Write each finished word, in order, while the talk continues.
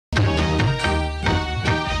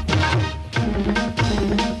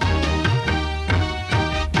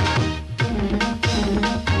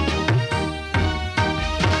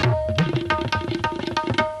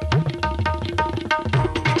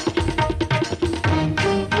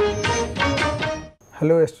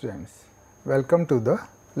Hello students, welcome to the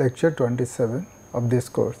lecture 27 of this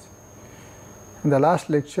course. In the last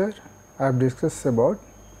lecture, I have discussed about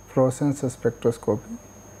fluorescence spectroscopy.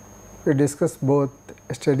 We discussed both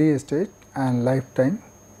steady state and lifetime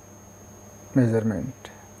measurement.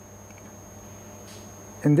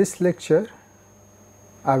 In this lecture,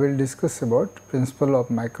 I will discuss about principle of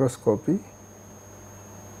microscopy,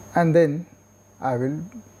 and then I will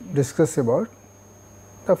discuss about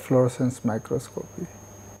the fluorescence microscopy.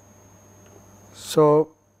 So,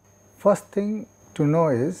 first thing to know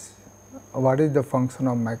is what is the function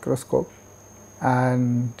of microscope,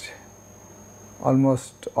 and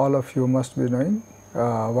almost all of you must be knowing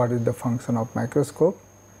what is the function of microscope.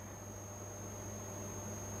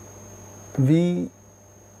 We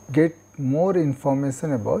get more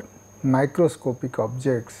information about microscopic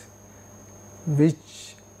objects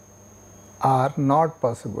which are not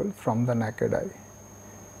possible from the naked eye.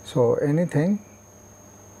 So,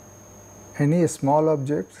 any small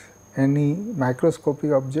objects, any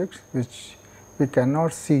microscopic objects which we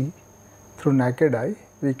cannot see through naked eye,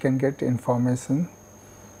 we can get information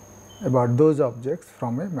about those objects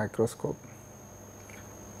from a microscope.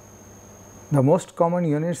 The most common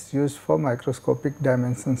units used for microscopic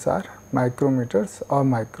dimensions are micrometers or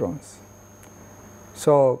microns.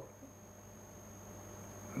 So,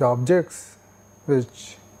 the objects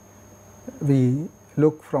which we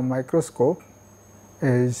look from microscope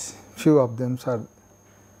is few of them are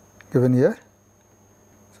given here.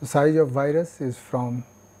 So, size of virus is from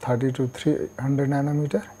 30 to 300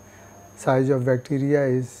 nanometer, size of bacteria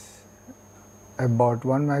is about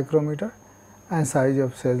 1 micrometer, and size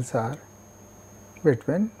of cells are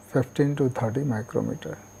between 15 to 30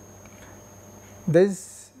 micrometer.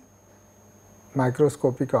 These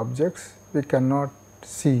microscopic objects we cannot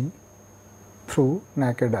see through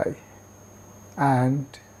naked eye, and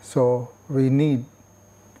so we need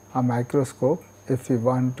a microscope if we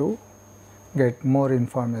want to get more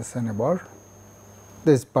information about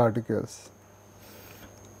these particles.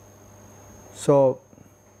 So,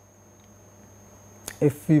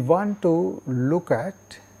 if we want to look at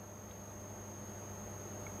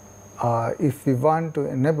if we want to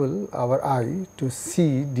enable our eye to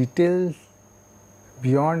see details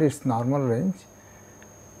beyond its normal range,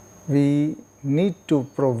 we need to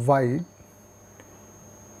provide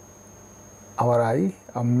our eye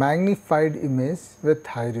a magnified image with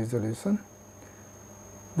high resolution.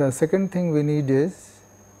 The second thing we need is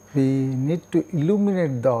we need to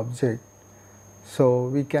illuminate the object so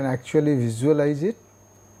we can actually visualize it,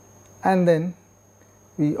 and then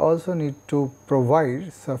we also need to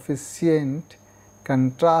provide sufficient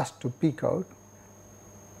contrast to pick out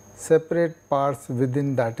separate parts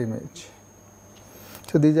within that image.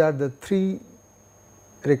 So, these are the three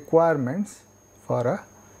requirements for a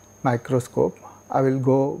microscope. I will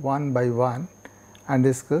go one by one and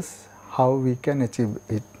discuss how we can achieve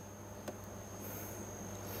it.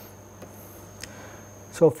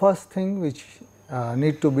 So, first thing which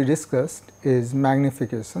need to be discussed is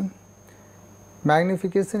magnification.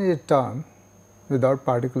 Magnification is a term without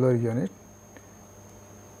particular unit.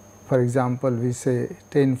 For example, we say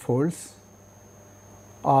 10 folds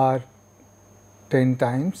or 10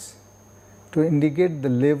 times to indicate the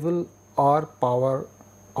level or power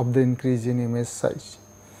of the increase in image size.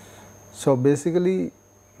 So, basically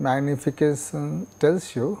magnification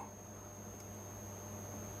tells you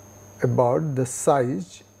about the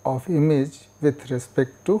size of image with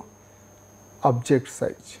respect to object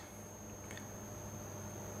size.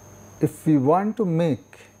 If we want to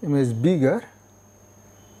make image bigger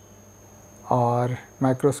or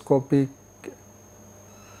microscopic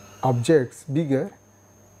objects bigger,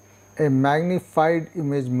 a magnified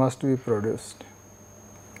image must be produced,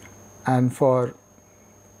 and for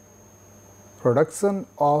production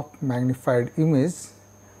of magnified image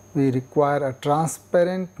we require a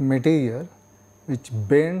transparent material which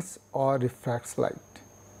bends or refracts light.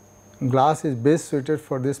 Glass is best suited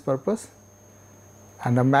for this purpose,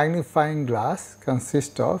 and a magnifying glass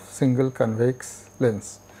consists of single convex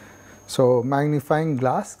lens. So, magnifying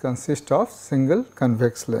glass consists of single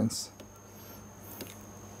convex lens.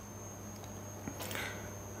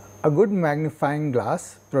 A good magnifying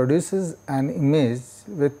glass produces an image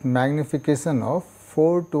with magnification of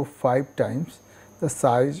 4 to 5 times the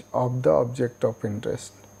size of the object of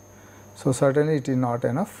interest. So, certainly it is not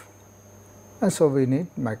enough, and so we need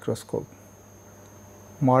microscope.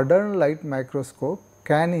 Modern light microscope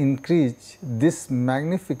can increase this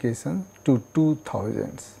magnification to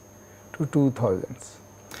 2000s,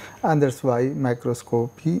 and that is why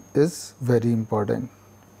microscopy is very important.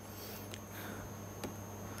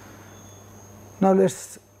 Now, let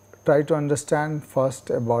us try to understand first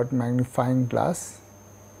about magnifying glass.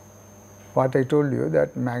 What I told you,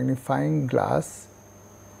 that magnifying glass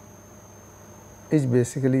is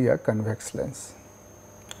basically a convex lens.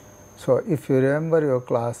 So, if you remember your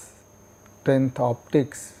class 10th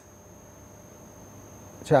optics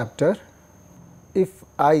chapter, if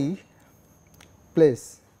I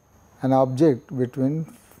place an object between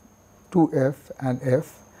 2f and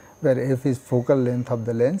f, where f is focal length of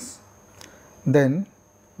the lens, then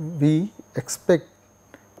we expect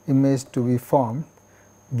image to be formed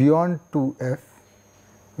beyond 2f,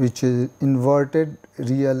 which is inverted,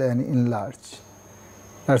 real and enlarged.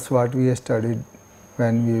 That is what we studied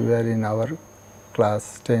when we were in our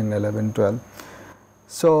class 10, 11, 12.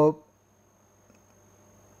 So,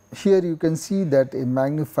 here you can see that a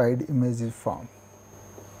magnified image is formed.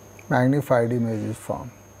 Magnified image is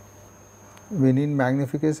formed. We need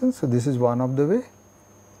magnification, so this is one of the way.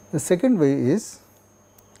 The second way is,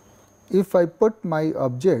 if I put my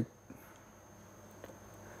object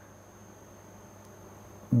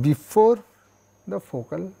before the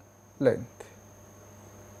focal length,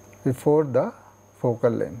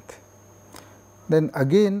 then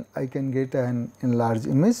again I can get an enlarged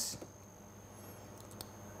image,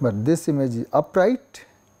 but this image is upright,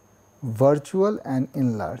 virtual and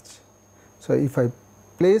enlarged. So, if I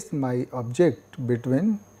place my object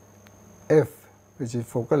between f, which is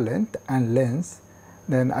focal length, and lens,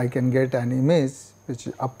 then I can get an image which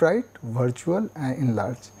is upright, virtual and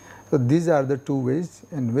enlarged. So, these are the two ways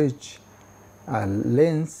in which a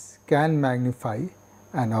lens can magnify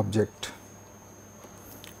an object.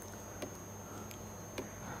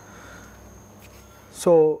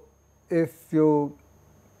 So, if you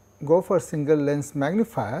go for single lens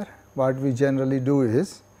magnifier, what we generally do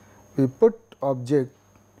is, we put object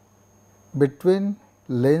between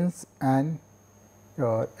lens and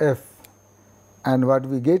your f, and what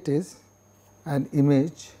we get is an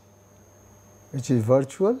image which is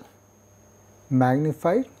virtual,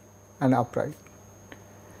 magnified and upright.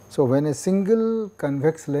 So, when a single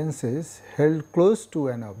convex lens is held close to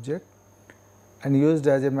an object and used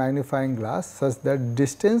as a magnifying glass, such that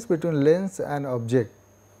distance between lens and object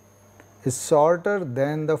is shorter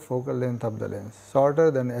than the focal length of the lens,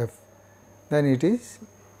 shorter than f, then it is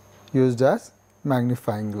used as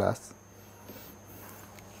magnifying glass.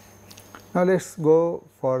 Now, let us go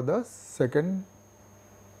for the second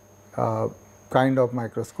kind of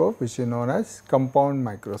microscope, which is known as compound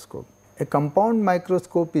microscope. A compound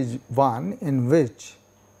microscope is one in which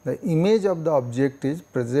the image of the object is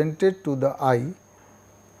presented to the eye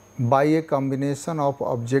by a combination of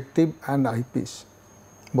objective and eyepiece.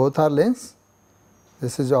 Both are lens,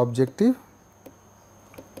 this is objective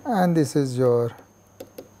and this is your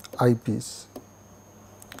eyepiece.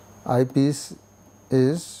 Eyepiece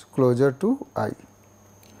is closer to eye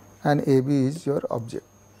and AB is your object.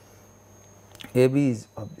 AB is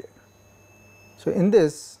object. So, in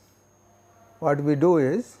this what we do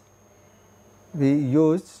is, we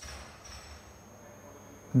use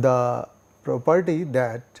the property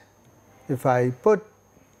that if I put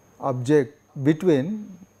object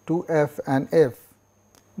between 2f and f,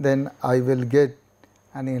 then I will get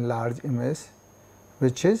an enlarged image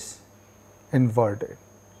which is inverted,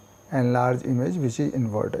 enlarged image which is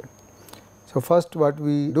inverted. So, first what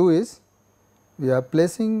we do is, we are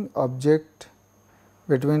placing object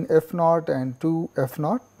between f naught and 2f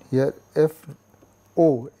naught. Here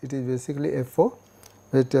FO, it is basically FO,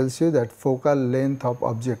 which tells you that focal length of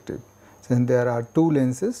objective. Since there are two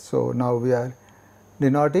lenses, so now we are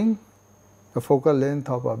denoting the focal length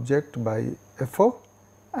of object by FO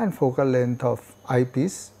and focal length of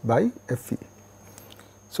eyepiece by FE.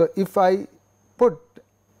 So, if I put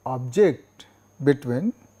object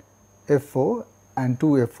between FO and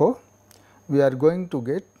 2FO, we are going to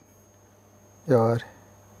get your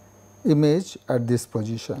image at this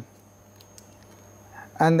position.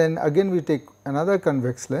 And then again we take another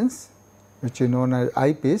convex lens, which is known as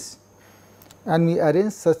eyepiece, and we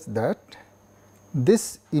arrange such that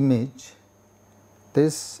this image,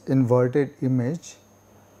 this inverted image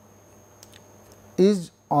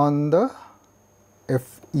is on the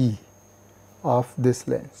FE of this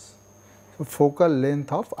lens. So, focal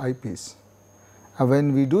length of eyepiece. And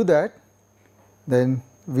when we do that, then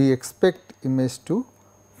we expect image to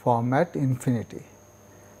form at infinity.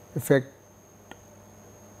 Effect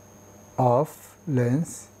of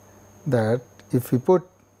lens, that if we put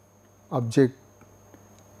object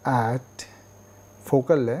at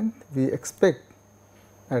focal length, we expect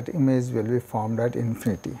that image will be formed at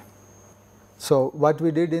infinity. So, what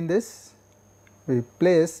we did in this, we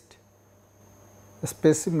placed a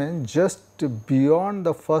specimen just beyond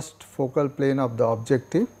the first focal plane of the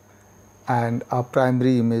objective, and a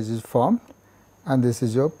primary image is formed, and this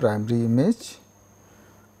is your primary image.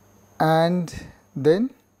 And then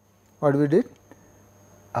what we did?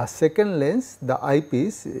 A second lens, the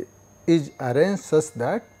eyepiece, is arranged such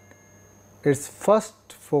that its first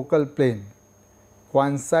focal plane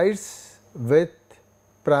coincides with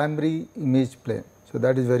primary image plane. So,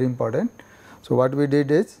 that is very important. So, what we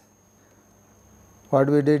did is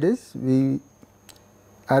we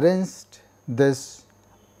arranged this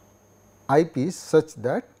eyepiece such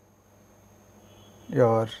that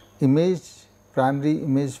your image, primary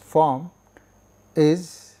image form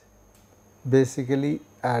is basically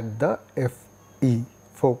at the FE,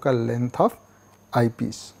 focal length of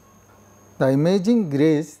eyepiece. The imaging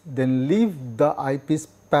rays then leave the eyepiece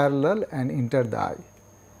parallel and enter the eye,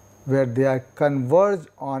 where they are converged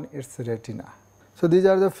on its retina. So, these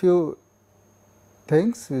are the few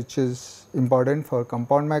things which is important for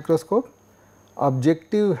compound microscope.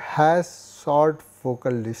 Objective has short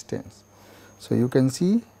focal distance. So, you can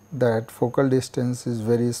see that focal distance is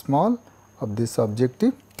very small of this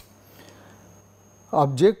objective.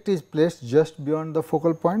 Object is placed just beyond the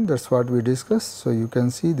focal point, that is what we discussed. So, you can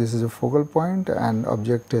see this is a focal point and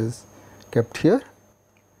object is kept here.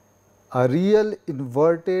 A real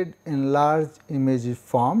inverted enlarged image is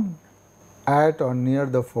formed at or near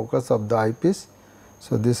the focus of the eyepiece.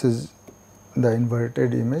 So, this is the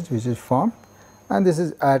inverted image which is formed, and this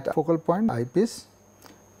is at focal point eyepiece,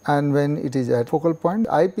 and when it is at focal point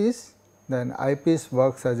eyepiece, then eyepiece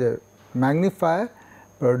works as a magnifier,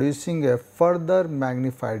 producing a further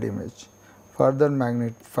magnified image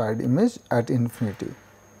at infinity.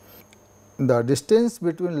 The distance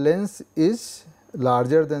between lens is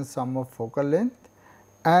larger than sum of focal length,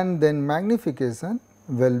 and then magnification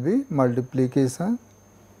will be multiplication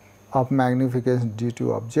of magnification due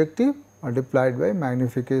to objective multiplied by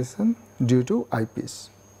magnification due to eyepiece.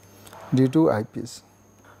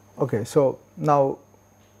 Okay, so now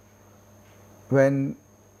when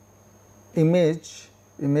image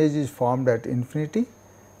is formed at infinity,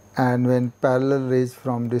 and when parallel rays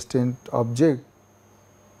from distant object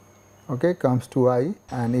comes to eye,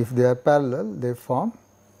 and if they are parallel, they form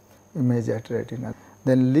image at retina.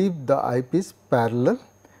 Then leave the eyepiece parallel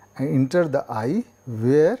and enter the eye,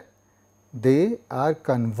 where they are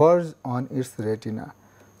converged on its retina.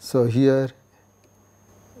 So, here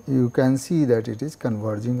you can see that it is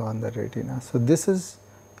converging on the retina. So, this is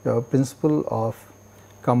your principle of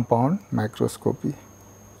compound microscopy.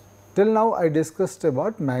 Till now I discussed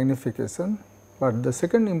about magnification, but the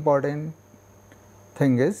second important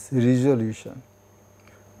thing is resolution.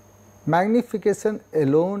 Magnification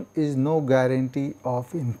alone is no guarantee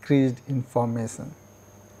of increased information.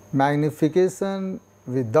 Magnification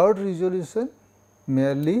without resolution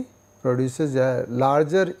merely produces a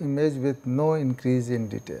larger image with no increase in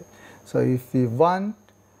detail. So, if we want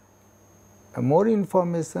more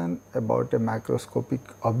information about a microscopic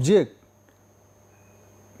object,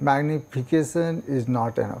 magnification is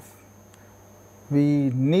not enough. We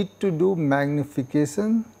need to do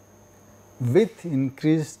magnification with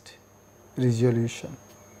increased resolution.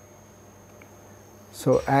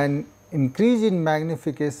 So, an increase in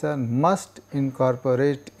magnification must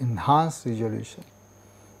incorporate enhanced resolution.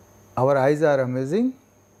 Our eyes are amazing,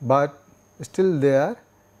 but still they are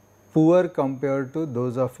poor compared to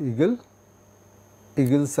those of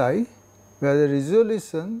eagle's eye, where the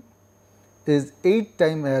resolution is 8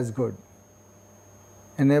 times as good,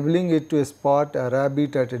 enabling it to spot a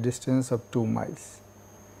rabbit at a distance of 2 miles.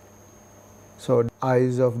 So,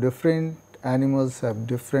 eyes of different animals have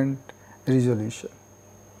different resolution.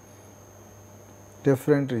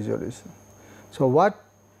 So, what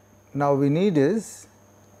now we need is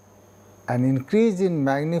an increase in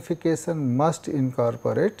magnification must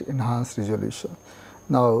incorporate enhanced resolution.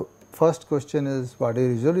 Now, first question is what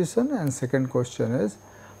is resolution, and second question is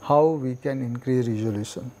how we can increase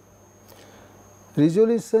resolution.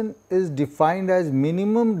 Resolution is defined as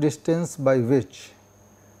minimum distance by which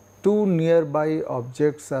two nearby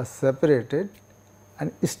objects are separated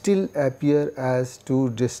and still appear as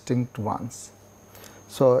two distinct ones.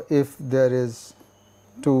 So, if there is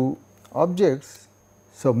two objects,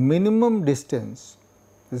 so minimum distance,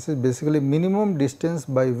 this is basically minimum distance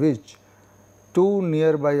by which two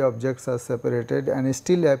nearby objects are separated and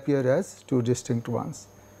still appear as two distinct ones.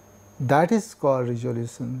 That is called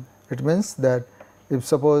resolution. It means that if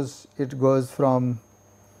suppose it goes from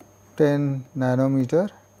 10 nanometer,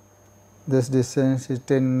 this distance is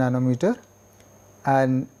 10 nanometer,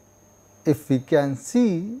 and if we can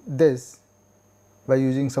see this by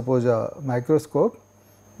using suppose a microscope,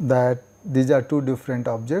 that these are two different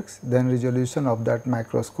objects, then resolution of that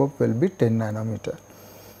microscope will be 10 nanometer.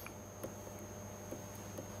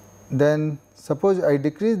 then suppose I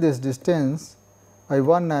decrease this distance by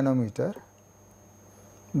 1 nanometer,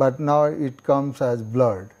 but now it comes as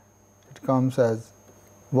blurred, it comes as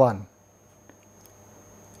 1.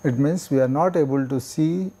 It means we are not able to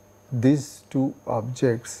see these two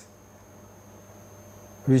objects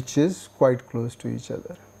which is quite close to each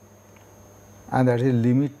other, and that is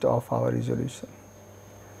limit of our resolution.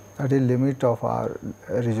 That is limit of our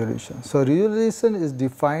resolution. So, resolution is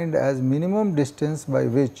defined as minimum distance by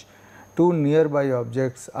which two nearby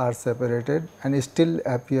objects are separated and still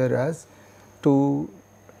appear as two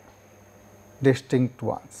distinct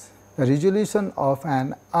ones. The resolution of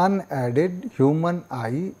an unaided human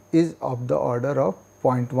eye is of the order of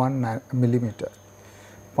 0.1 millimeter,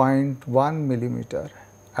 0.1 millimeter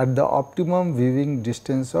at the optimum viewing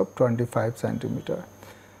distance of 25 centimeter.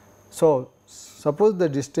 So, suppose the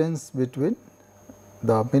distance between,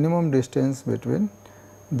 the minimum distance between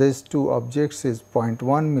these two objects is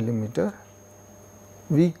 0.1 millimeter,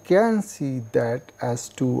 we can see that as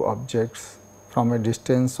two objects from a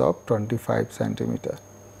distance of 25 centimeter.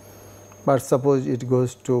 But suppose it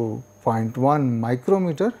goes to 0.1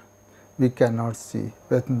 micrometer, we cannot see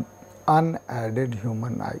with unaided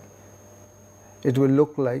human eye. It will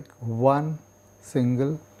look like one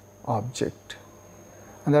single object,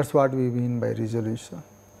 and that is what we mean by resolution.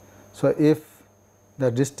 So, if the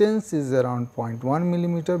distance is around 0.1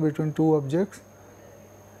 millimeter between two objects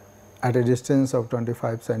at a distance of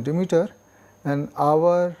 25 centimeter, then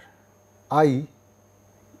our eye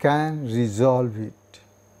can resolve it,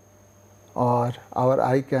 or our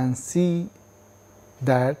eye can see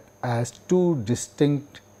that as two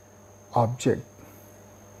distinct objects.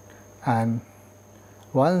 And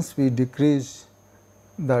once we decrease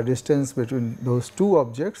the distance between those two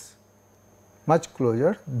objects much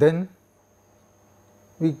closer, then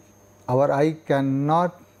our eye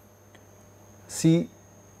cannot see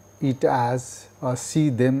it as or see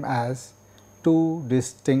them as two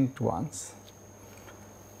distinct ones.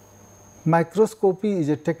 Microscopy is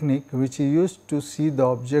a technique which is used to see the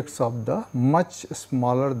objects of the much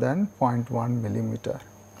smaller than 0.1 millimeter,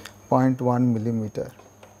 0.1 millimeter.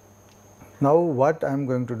 Now, what I am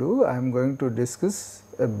going to do? I am going to discuss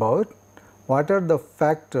about what are the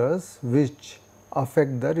factors which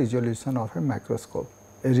affect the resolution of a microscope.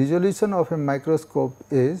 A resolution of a microscope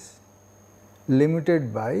is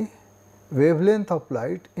limited by wavelength of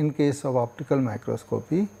light in case of optical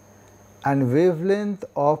microscopy and wavelength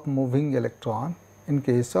of moving electron in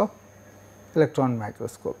case of electron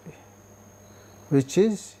microscopy, which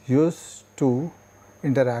is used to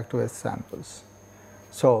interact with samples.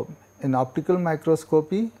 So, in optical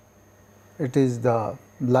microscopy, it is the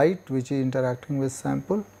light which is interacting with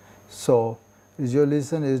sample. So,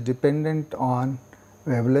 resolution is dependent on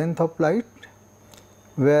wavelength of light,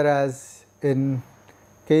 whereas in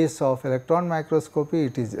case of electron microscopy,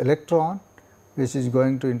 it is electron which is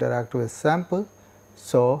going to interact with sample.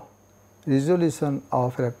 So, resolution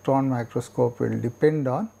of electron microscope will depend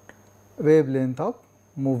on wavelength of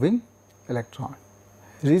moving electron.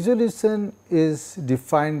 Resolution is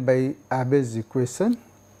defined by Abbe's equation,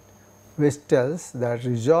 which tells that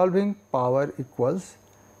resolving power equals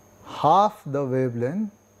half the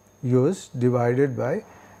wavelength used divided by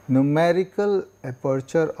numerical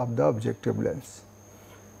aperture of the objective lens,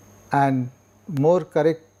 and more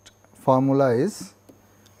correct formula is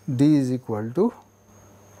D is equal to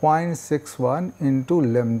 0.61 into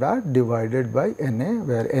lambda divided by Na,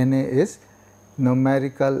 where Na is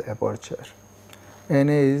numerical aperture.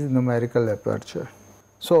 Na is numerical aperture.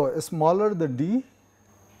 So, smaller the D,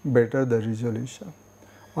 better the resolution.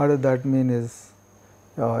 What does that mean is,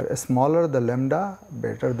 smaller the lambda,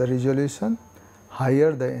 better the resolution,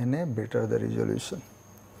 higher the Na, better the resolution,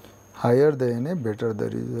 higher the Na, better the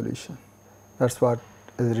resolution. That is what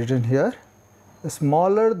is written here. The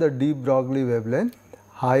smaller the de Broglie wavelength,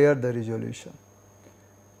 higher the resolution.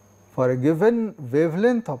 For a given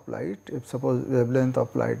wavelength of light, if suppose wavelength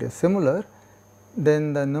of light is similar,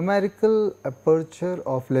 then the numerical aperture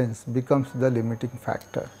of lens becomes the limiting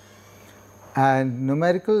factor, and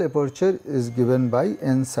numerical aperture is given by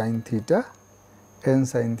n sin theta. N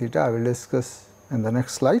sin theta I will discuss in the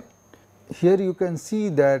next slide. Here you can see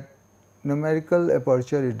that numerical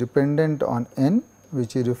aperture is dependent on n,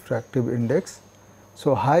 which is refractive index.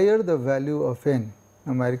 So, higher the value of n,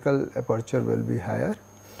 numerical aperture will be higher.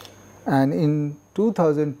 And in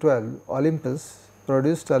 2012, Olympus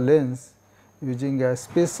produced a lens using a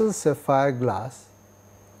special sapphire glass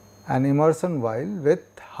and immersion vial with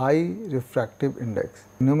high refractive index.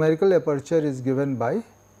 Numerical aperture is given by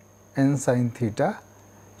n sin theta.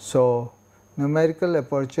 So, numerical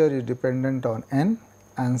aperture is dependent on n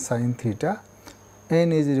and sin theta.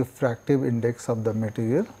 N is refractive index of the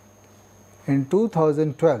material. In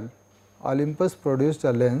 2012, Olympus produced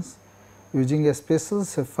a lens using a special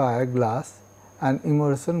sapphire glass and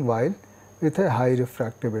immersion vial with a high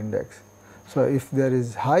refractive index. So, if there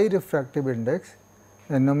is high refractive index,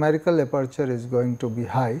 the numerical aperture is going to be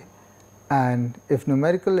high, and if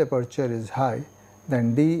numerical aperture is high,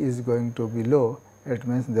 then D is going to be low. It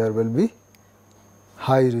means there will be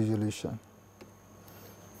high resolution.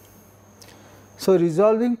 So,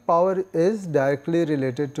 resolving power is directly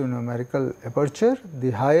related to numerical aperture. The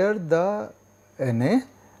higher the Na,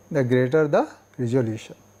 the greater the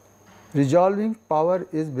resolution. Resolving power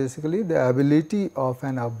is basically the ability of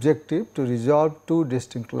an objective to resolve two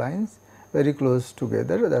distinct lines very close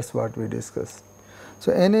together. That is what we discussed.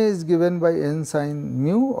 So, Na is given by n sin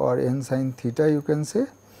mu or n sin theta, you can say.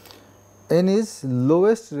 N is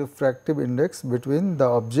lowest refractive index between the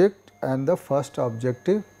object and the first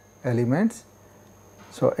objective elements.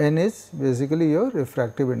 So, N is basically your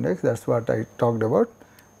refractive index, that is what I talked about.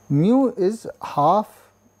 Mu is half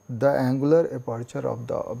the angular aperture of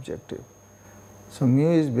the objective. So,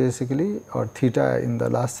 mu is basically, or theta in the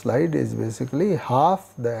last slide, is basically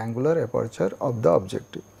half the angular aperture of the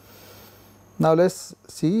objective. Now, let us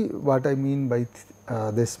see what I mean by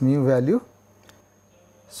this mu value.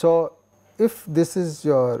 So, if this is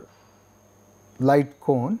your light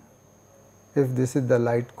cone, if this is the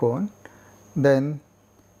light cone, then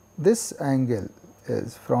this angle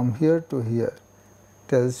is from here to here,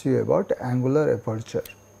 tells you about angular aperture,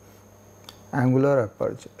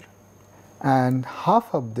 and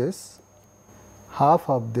half of this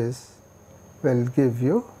will give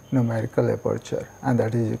you numerical aperture, and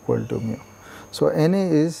that is equal to mu. So, Na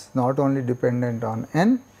is not only dependent on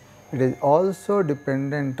n, it is also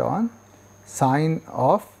dependent on sign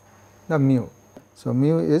of the mu. So,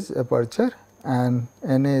 mu is aperture and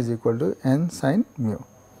Na is equal to n sin mu.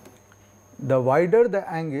 The wider the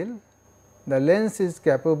angle, the lens is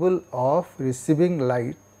capable of receiving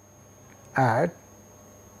light at,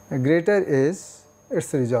 the greater is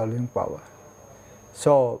its resolving power.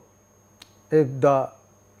 So, if the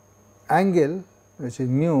angle which is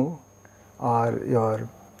mu or your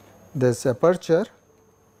this aperture,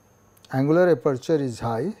 angular aperture is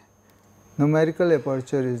high, numerical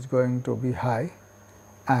aperture is going to be high,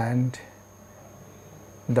 and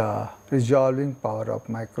the resolving power of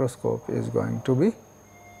microscope is going to be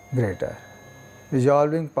greater.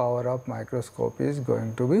 Resolving power of microscope is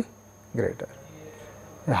going to be greater.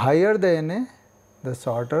 The higher the Na, the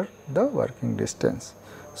shorter the working distance.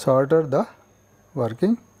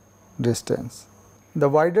 The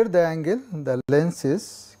wider the angle, the lens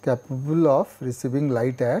is capable of receiving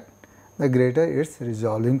light at, the greater its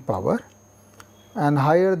resolving power, and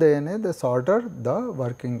higher the Na, the shorter the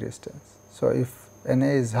working distance. So, if Na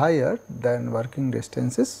is higher, then working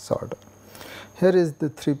distance is shorter. Here is the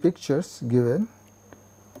three pictures given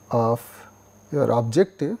of your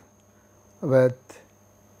objective with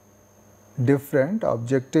different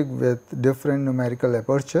numerical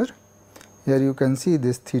aperture. Here you can see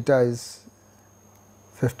this theta is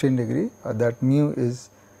 15 degree, or that mu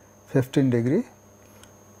is 15 degree,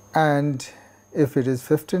 and if it is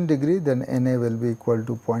 15 degree, then Na will be equal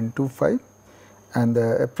to 0.25 and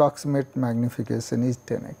the approximate magnification is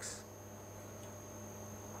 10x.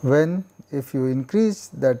 When if you increase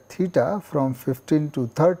that theta from 15 to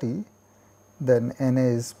 30, then Na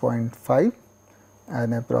is 0.5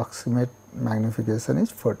 and approximate magnification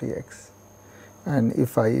is 40x. And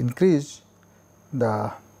if I increase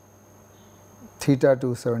the theta to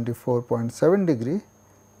 74.7 degree,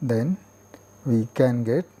 then we can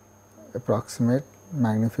get approximate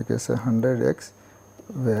magnification 100x,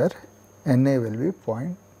 where Na will be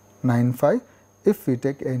 0.95 if we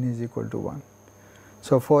take n is equal to 1.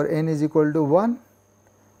 So, for n is equal to 1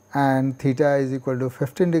 and theta is equal to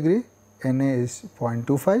 15 degree, Na is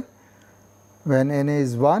 0.25. When Na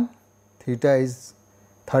is 1, theta is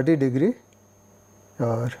 30 degree,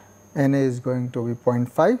 or Na is going to be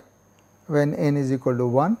 0.5. When n is equal to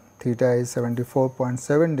 1, theta is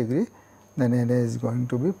 74.7 degree, then Na is going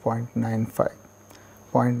to be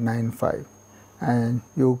 0.95, and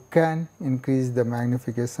you can increase the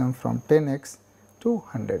magnification from 10x to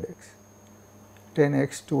 100x,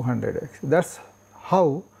 That is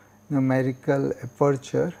how numerical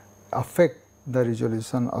aperture affect the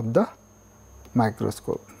resolution of the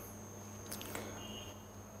microscope.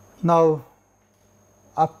 Now,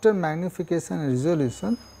 after magnification and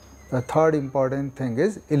resolution, the third important thing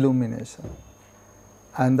is illumination,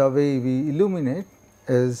 and the way we illuminate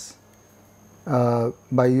is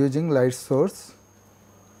by using light source,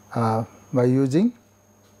 by using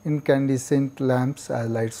incandescent lamps as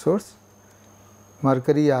light source.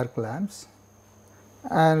 mercury arc lamps,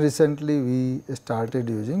 and recently we started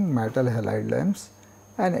using metal halide lamps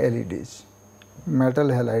and LEDs, metal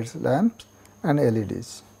halide lamps and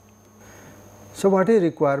LEDs. So, what is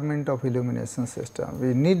requirement of illumination system?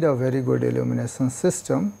 We need a very good illumination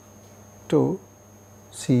system to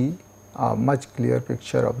see a much clear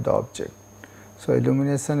picture of the object. So,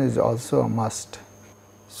 illumination is also a must.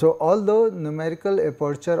 So, although numerical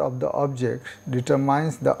aperture of the object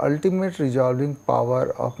determines the ultimate resolving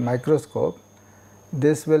power of microscope,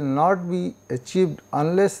 this will not be achieved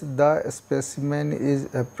unless the specimen is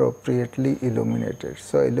appropriately illuminated.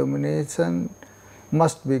 So, illumination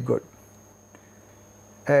must be good.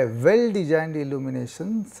 A well designed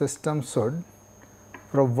illumination system should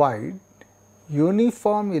provide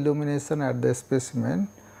uniform illumination at the specimen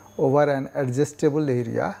over an adjustable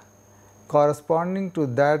area corresponding to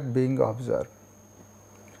that being observed.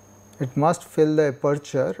 It must fill the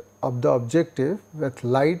aperture of the objective with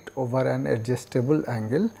light over an adjustable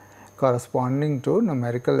angle corresponding to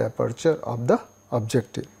numerical aperture of the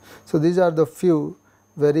objective. So, these are the few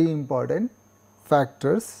very important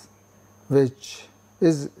factors which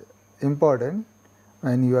is important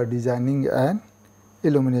when you are designing an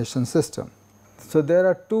illumination system. So, there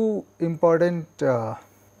are two important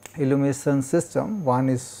illumination system. One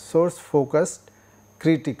is source focused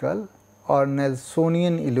critical or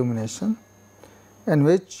Nelsonian illumination, in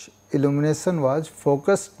which illumination was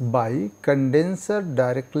focused by condenser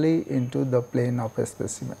directly into the plane of a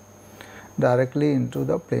specimen, directly into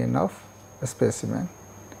the plane of a specimen.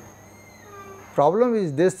 Problem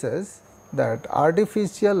is this is that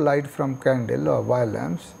artificial light from candle or wire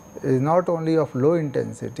lamps is not only of low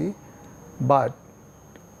intensity, but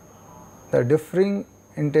the differing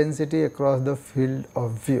intensity across the field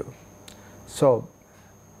of view. So,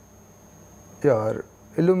 your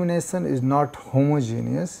illumination is not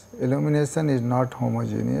homogeneous,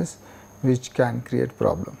 which can create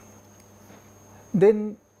problem.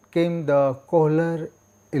 Then came the Kohler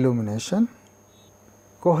illumination.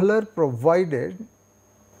 Kohler provided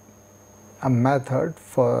a method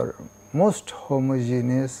for most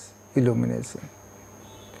homogeneous illumination,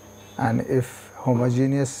 and if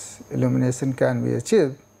homogeneous illumination can be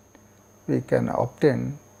achieved, we can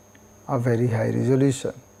obtain a very high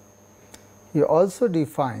resolution. He also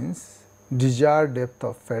defines desired depth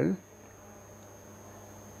of field.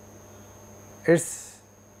 It's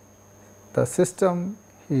the system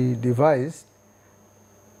he devised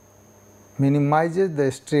minimizes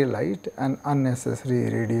the stray light and unnecessary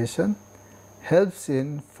radiation, helps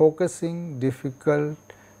in focusing difficult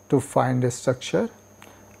to find structure,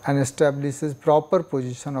 and establishes proper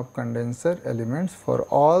position of condenser elements for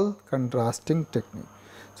all contrasting technique.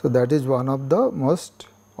 So, that is one of the most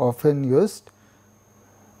often used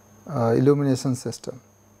illumination system.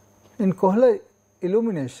 In Kohler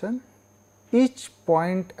illumination, each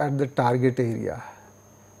point at the target area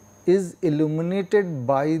is illuminated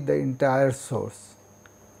by the entire source,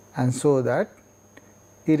 and so that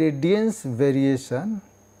irradiance variation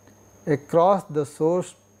across the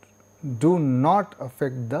source do not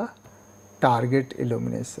affect the target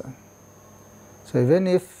illumination. So, even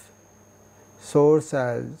if source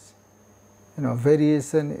has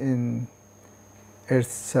variation in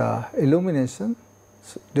its illumination,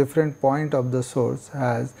 different point of the source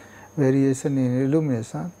has variation in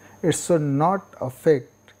illumination, it should not affect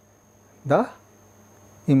the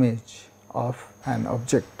image of an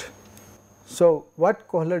object. So, what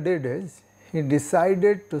Kohler did is he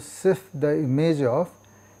decided to shift the image of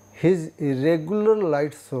his irregular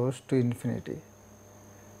light source to infinity.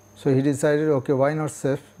 So, he decided, okay, why not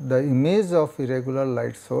shift the image of irregular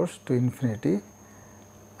light source to infinity,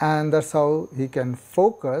 and that is how he can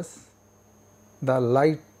focus the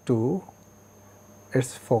light to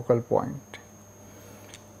its focal point.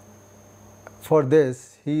 For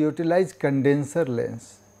this, he utilized condenser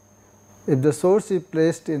lens. If the source is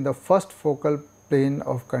placed in the first focal plane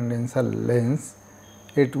of condenser lens,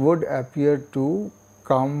 it would appear to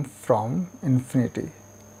come from infinity.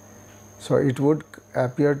 So, it would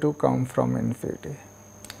appear to come from infinity.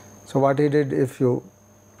 So, what he did, if you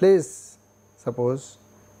place suppose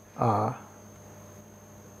a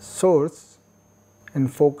source in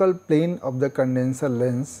focal plane of the condenser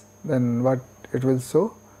lens, then what it will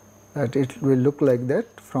show, that it will look like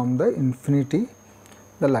that from the infinity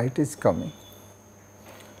the light is coming.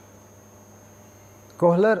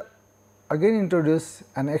 Kohler again introduced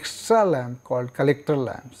an extra lamp called collector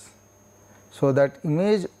lamps, so that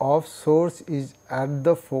image of source is at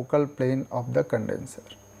the focal plane of the condenser.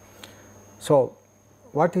 So,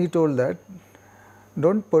 what he told that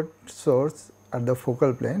do not put source at the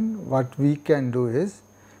focal plane, what we can do is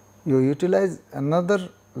you utilize another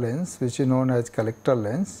lens which is known as collector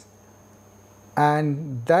lens,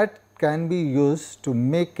 and that can be used to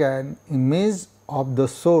make an image of the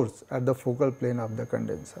source at the focal plane of the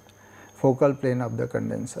condenser.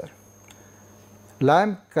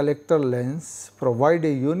 Lamp collector lens provide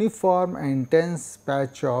a uniform and intense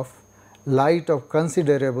patch of light of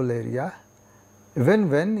considerable area even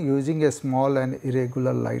when using a small and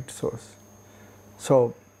irregular light source.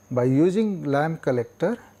 So, by using lamp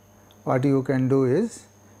collector, what you can do is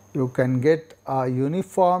you can get a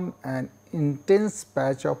uniform and intense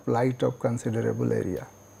patch of light of considerable area.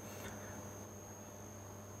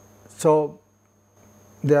 So,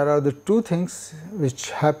 there are the two things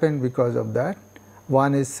which happen because of that.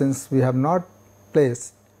 One is, since we have not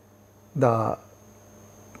placed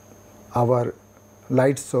our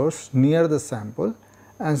light source near the sample,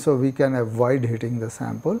 and so we can avoid hitting the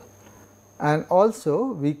sample, and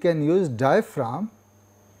also we can use diaphragm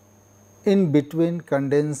in between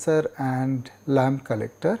condenser and lamp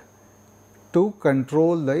collector to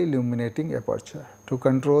control the illuminating aperture,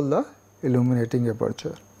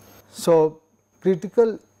 So,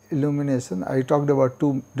 critical illumination, I talked about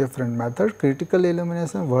two different methods, critical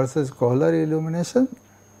illumination versus cochlear illumination.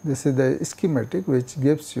 This is the schematic which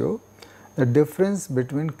gives you the difference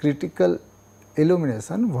between critical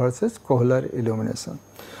illumination versus cochlear illumination.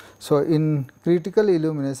 So, in critical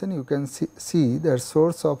illumination you can see the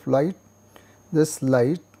source of light, this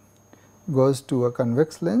light goes to a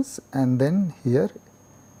convex lens, and then here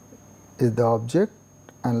is the object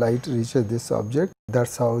and light reaches this object. That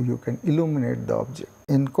is how you can illuminate the object.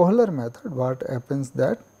 In cochlear method, what happens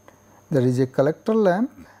that there is a collector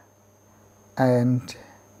lamp and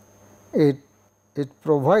it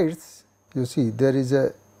provides, you see there is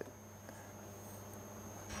a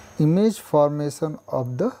image formation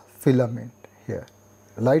of the filament here.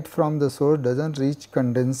 Light from the source does not reach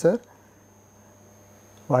condenser.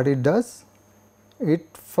 What it does? It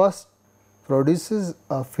first produces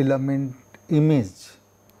a filament image,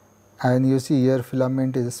 and you see here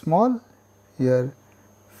filament is small, here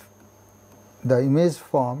the image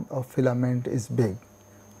form of filament is big.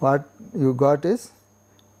 What you got is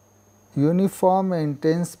uniform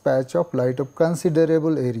intense patch of light of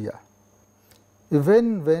considerable area,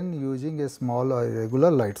 even when using a small or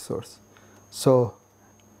irregular light source. So,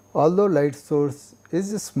 although light source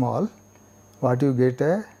is small, what you get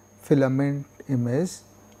a filament image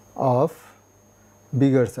of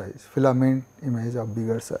bigger size,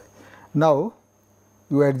 Now,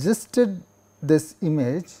 you adjusted this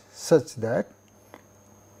image such that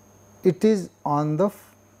it is on the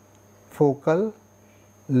focal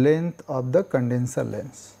length of the condenser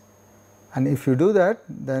lens, and if you do that,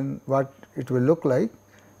 then what it will look like,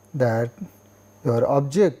 that your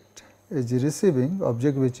object is receiving,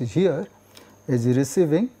 object which is here is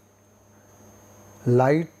receiving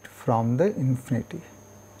light from the infinity,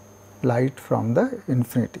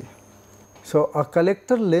 So, a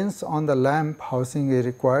collector lens on the lamp housing is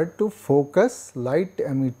required to focus light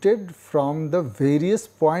emitted from the various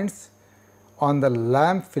points on the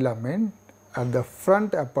lamp filament at the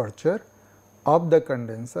front aperture of the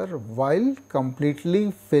condenser while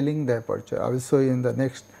completely filling the aperture. I will show you in the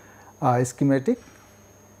next schematic.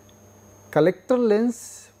 Collector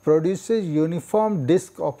lens produces uniform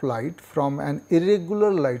disk of light from an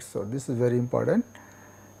irregular light source. This is very important.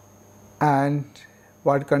 And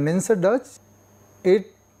what condenser does?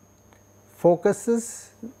 It focuses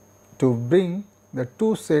to bring the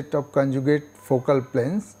two set of conjugate focal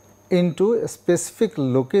planes into a specific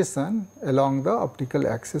location along the optical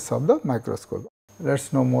axis of the microscope. Let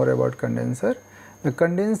us know more about condenser. The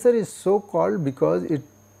condenser is so called because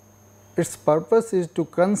its purpose is to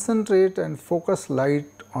concentrate and focus light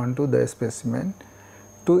onto the specimen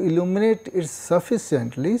to illuminate it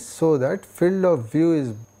sufficiently so that field of view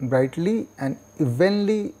is brightly and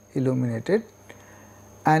evenly illuminated.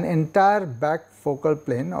 An entire back focal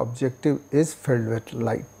plane objective is filled with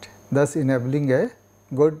light, thus enabling a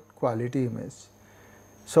good quality image.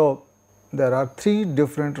 So, there are three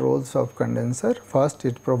different roles of condenser. First,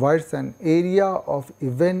 it provides an area of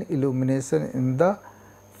even illumination in the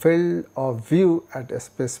field of view at a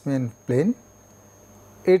specimen plane.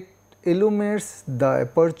 It illuminates the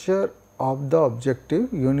aperture of the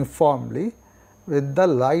objective uniformly with the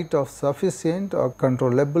light of sufficient or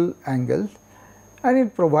controllable angle, and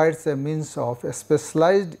it provides a means of a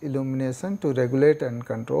specialized illumination to regulate and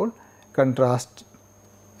control contrast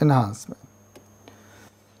enhancement.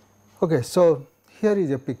 Okay, so here is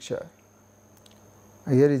a picture,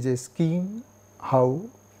 here is a scheme how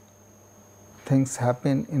things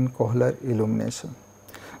happen in cochlear illumination.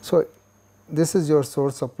 So, this is your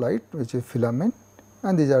source of light, which is filament,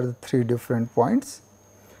 and these are the 3 different points.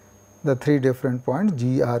 The 3 different points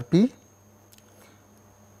GRP.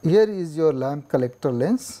 Here is your lamp collector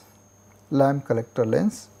lens. Lamp collector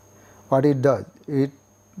lens, what it does? It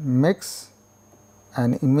makes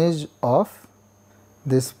an image of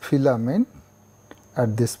this filament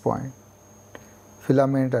at this point,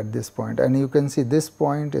 and you can see this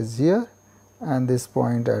point is here and this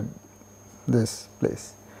point at this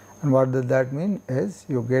place. And what does that mean is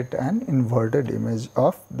you get an inverted image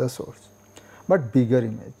of the source, but bigger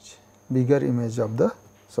image of the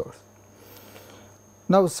source.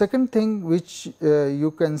 Now, second thing which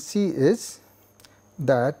you can see is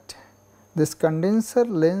that this condenser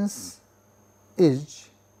lens is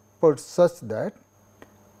put such that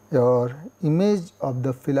your image of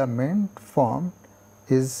the filament formed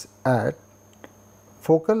is at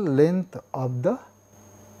focal length of the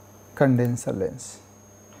condenser lens.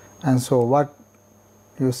 And so, what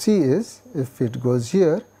you see is if it goes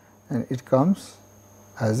here and it comes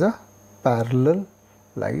as a parallel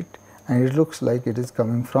light, and it looks like it is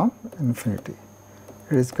coming from infinity.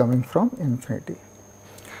 It is coming from infinity.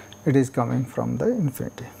 It is coming from the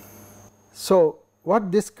infinity. So,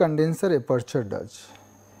 what this condenser aperture does?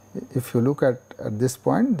 If you look at this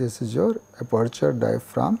point, this is your aperture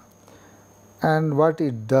diaphragm, and what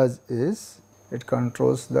it does is it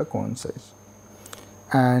controls the cone size,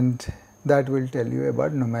 and that will tell you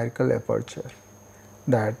about numerical aperture,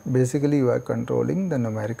 that basically you are controlling the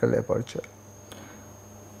numerical aperture.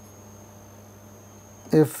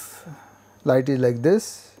 If light is like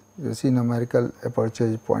this, you see numerical aperture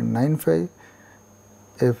is 0.95.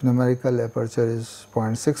 If numerical aperture is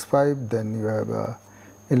 0.65, then you have a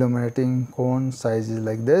illuminating cone size is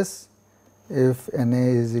like this. If Na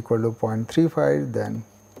is equal to 0.35, then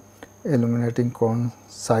illuminating cone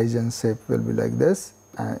size and shape will be like this,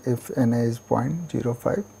 and if Na is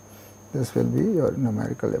 0.05, this will be your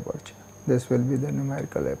numerical aperture. This will be the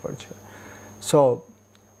numerical aperture. So,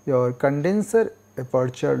 your condenser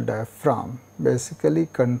aperture diaphragm basically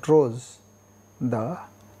controls the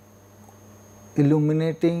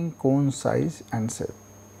illuminating cone size and shape.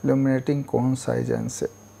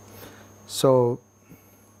 So,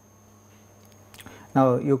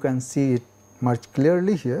 now you can see it much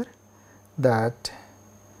clearly here that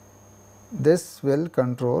this will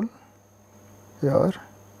control your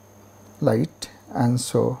light, and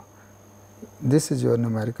so this is your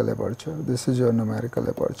numerical aperture, this is your numerical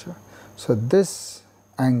aperture. So, this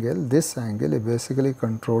angle is basically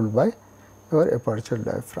controlled by your aperture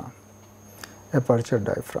diaphragm.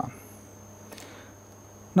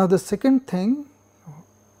 Now, the second thing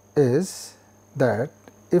is that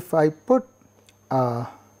if I put a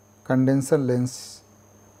condenser lens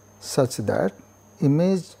such that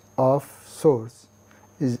image of source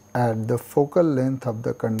is at the focal length of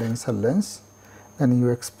the condenser lens, then you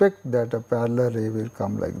expect that a parallel ray will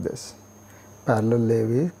come like this.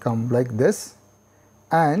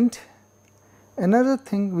 And another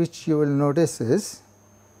thing which you will notice is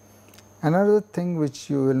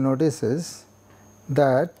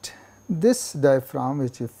that this diaphragm,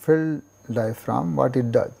 which is filled diaphragm, what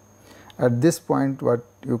it does at this point, what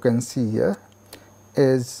you can see here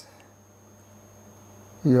is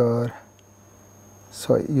your,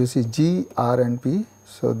 so you see G, R and P.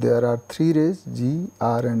 So, there are 3 rays G,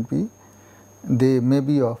 R and P. They may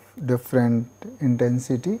be of different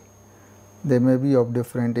intensity,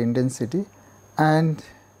 and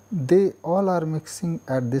they all are mixing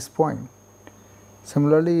at this point.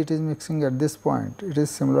 Similarly, it is mixing at this point, it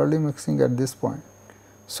is similarly mixing at this point.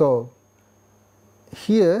 So,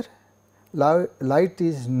 here light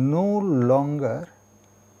is no longer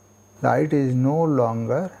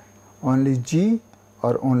only G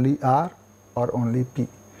or only R or only P. It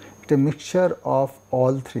is a mixture of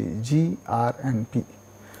all 3 G, R and P.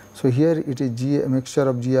 So, here it is a mixture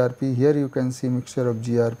of GRP, here you can see mixture of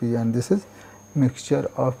GRP, and this is mixture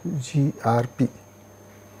of GRP.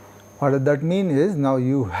 What does that mean is, now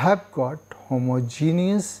you have got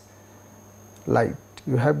homogeneous light,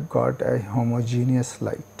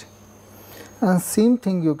 and same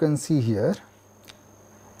thing you can see here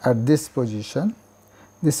at this position.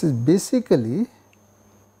 This is basically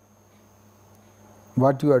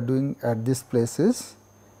what you are doing at this place is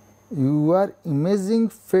you are imaging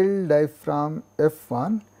filled diaphragm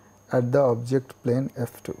F1 at the object plane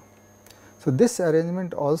F2. So, this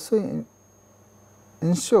arrangement also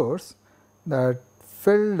ensures that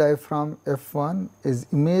filled diaphragm F1 is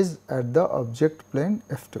imaged at the object plane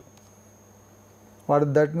F2. What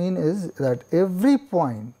does that mean is that every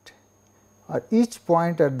point or each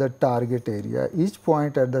point at the target area,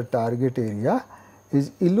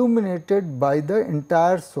 is illuminated by the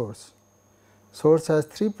entire source. source has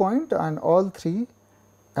 3 points, and all 3,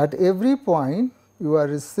 at every point you are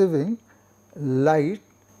receiving light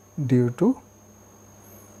due to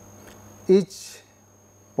each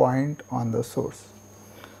point on the source.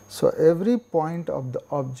 So, every point of the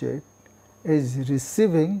object is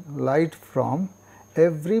receiving light from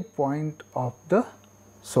every point of the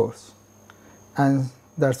source, and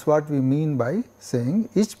that is what we mean by saying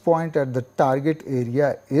each point at the target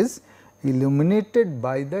area is illuminated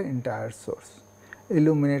by the entire source,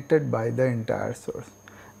 illuminated by the entire source,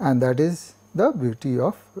 and that is the beauty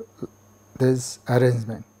of this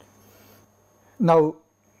arrangement. Now,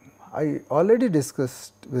 I already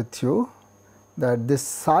discussed with you that the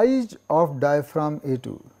size of diaphragm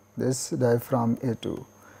A2, this diaphragm A2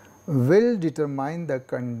 will determine the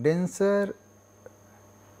condenser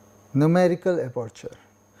numerical aperture.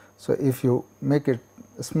 So, if you make it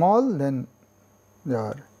small, then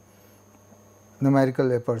your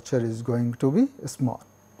numerical aperture is going to be small.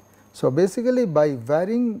 So, basically by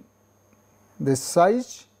varying this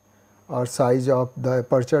size or size of the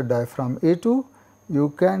aperture diaphragm A2, you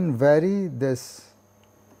can vary this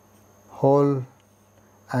whole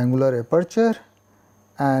angular aperture,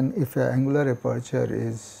 and if a angular aperture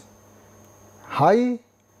is high,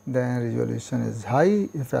 then resolution is high.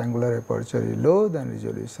 If angular aperture is low, then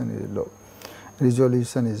resolution is low.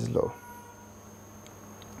 Resolution is low.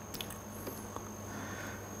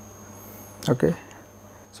 Okay.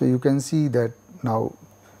 So, you can see that now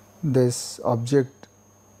this object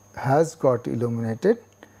has got illuminated.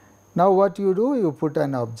 Now, what you do? You put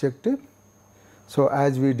an objective. So,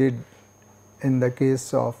 as we did in the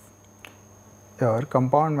case of your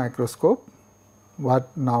compound microscope,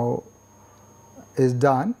 what now is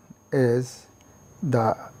done is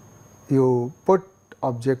you put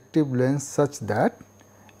objective lens such that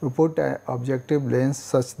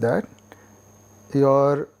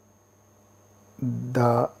your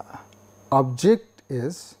the object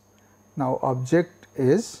is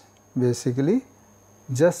basically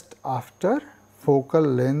just after focal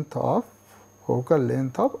length of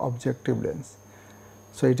objective lens.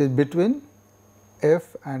 So, it is between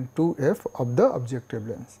f and 2f of the objective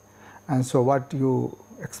lens, and so what you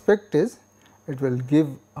expect is it will give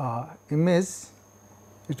an image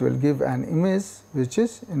which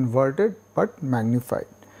is inverted but magnified,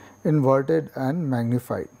 inverted and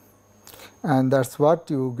magnified, and that is what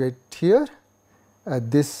you get here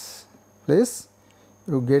at this place.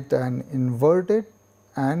 You get an inverted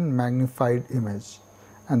and magnified image,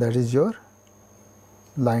 and that is your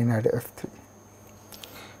line at f3.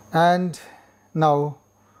 And now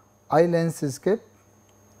eye lens is kept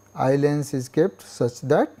such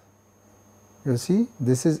that you see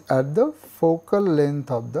this is at the focal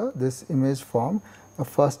length of this image formed. The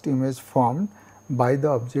first image formed by the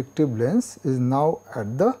objective lens is now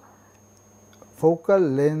at the focal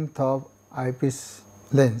length of eyepiece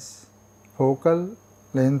lens,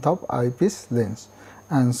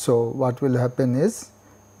 and so what will happen is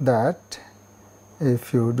that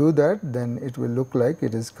if you do that, then it will look like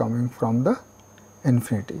it is coming from the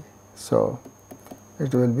infinity. So,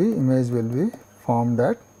 it will be image will be formed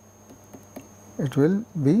at, it will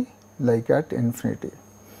be like at infinity.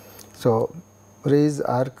 So, rays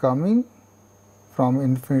are coming from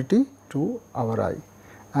infinity to our eye,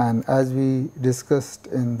 and as we discussed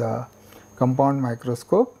in the compound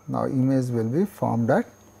microscope, now image will be formed at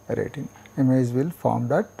retina,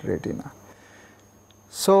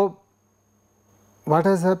 So, what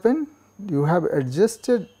has happened? You have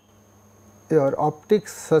adjusted your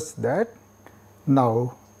optics such that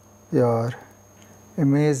now your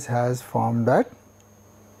image has formed at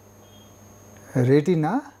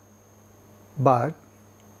retina, but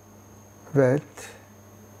with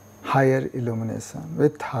higher illumination,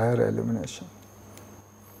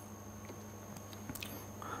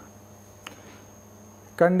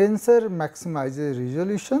 Condenser maximizes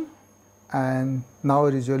resolution, and now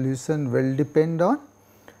resolution will depend on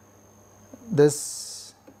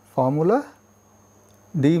this formula.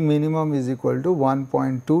 D minimum is equal to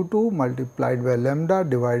 1.22 multiplied by lambda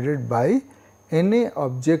divided by Na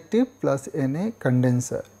objective plus Na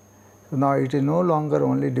condenser. So, now it is no longer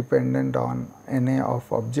only dependent on Na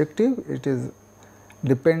of objective, it is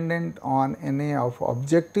dependent on Na of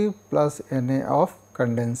objective plus Na of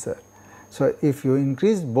condenser. So, if you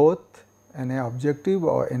increase both Na objective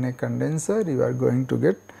or Na condenser, you are going to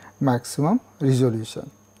get maximum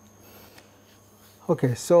resolution.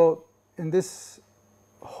 Okay, so, in this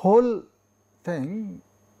whole thing,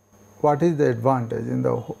 what is the advantage in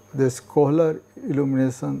this Kohler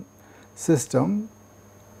illumination system?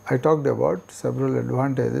 I talked about several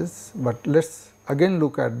advantages, but let us again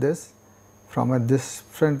look at this from a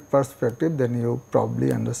different perspective, then you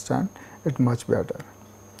probably understand it much better.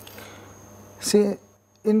 See,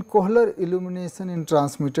 in cochlear illumination in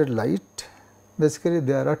transmitted light, basically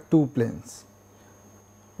there are two planes.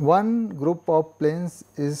 One group of planes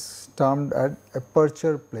is termed as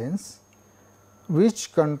aperture planes,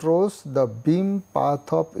 which controls the beam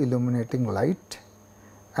path of illuminating light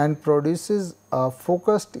and produces a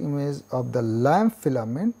focused image of the lamp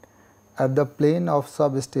filament at the plane of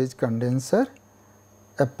substage condenser,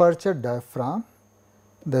 aperture diaphragm,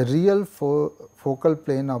 the real focal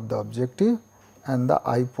plane of the objective and the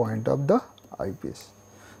eye point of the eyepiece.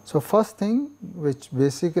 So, first thing which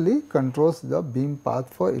basically controls the beam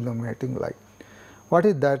path for illuminating light. What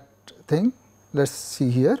is that thing? Let us see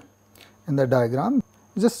here in the diagram.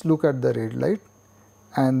 Just look at the red light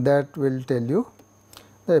and that will tell you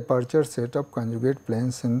the aperture set of conjugate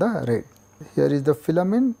planes in the red. Here is the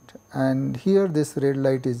filament and here this red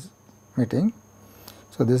light is meeting.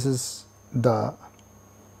 So, this is the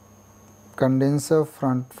condenser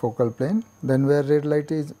front focal plane, then where red light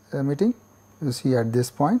is emitting, you see at this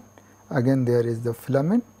point, again there is the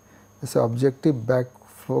filament, this objective back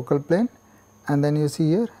focal plane, and then you see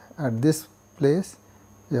here at this place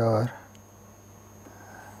your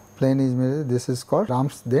plane is made, this is called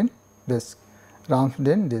Ramsden disk.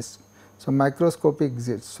 So, microscopic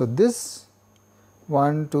exists. So, this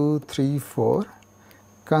 1, 2, 3, 4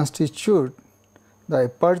 constitute the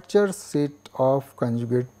aperture set of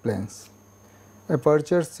conjugate planes.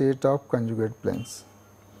 Aperture set of conjugate planes,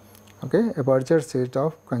 okay, aperture set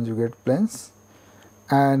of conjugate planes,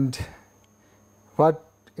 and what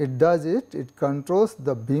it does it controls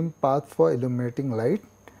the beam path for illuminating light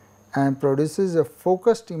and produces a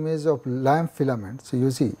focused image of lamp filament. So,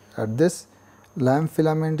 you see at this lamp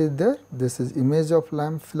filament is there, this is image of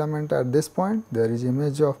lamp filament at this point, there is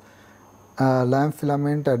image of lamp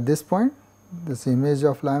filament at this point, this image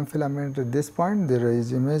of lamp filament at this point, there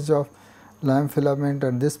is image of lamp filament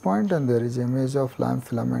at this point and there is image of lamp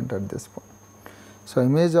filament at this point. So,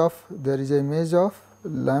 there is image of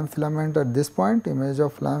lamp filament at this point, image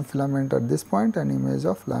of lamp filament at this point and image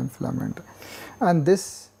of lamp filament, and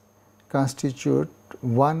this constitute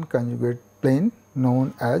one conjugate plane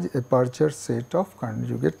known as aperture set of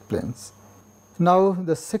conjugate planes. Now,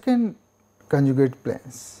 the second conjugate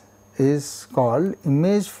planes is called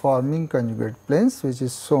image forming conjugate planes, which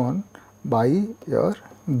is shown by your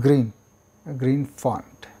green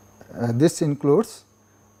font. This includes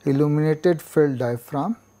illuminated field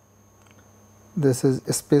diaphragm, this is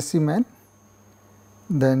a specimen,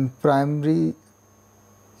 then primary,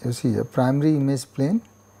 you see a primary image plane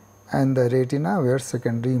and the retina where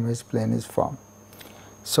secondary image plane is formed.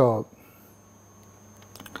 So,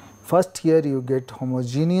 first here you get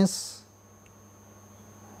homogeneous,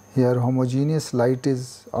 here homogeneous light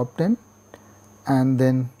is obtained and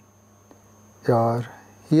then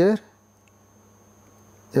here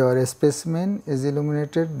your specimen is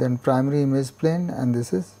illuminated, then primary image plane and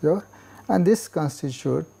this is and this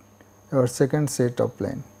constitute your second set of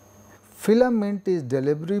plane. Filament is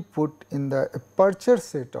deliberately put in the aperture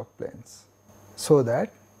set of planes, so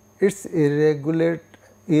that its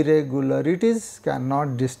irregularities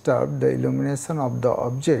cannot disturb the illumination of the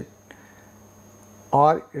object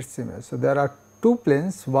or its image. So, there are two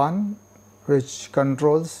planes, one which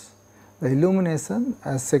controls the illumination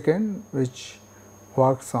and second which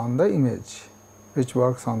works on the image,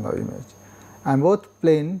 and both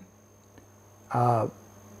plane are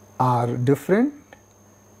different.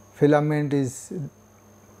 Filament is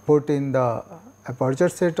put in the aperture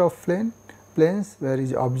set of planes,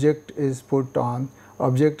 whereas object is put on,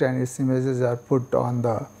 object and its images are put on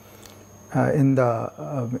the in the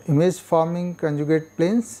image forming conjugate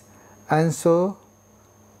planes, and so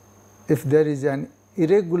if there is an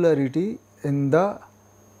irregularity in the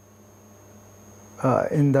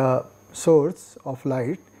source of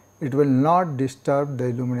light, it will not disturb the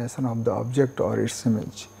illumination of the object or its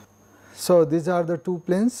image. So, these are the two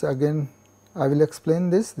planes. Again I will explain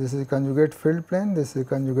this. This is conjugate field plane, this is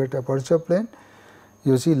conjugate aperture plane.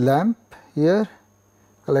 You see lamp here,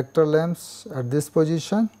 collector lamps at this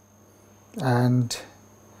position, and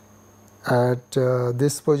at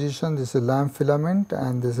this position this is lamp filament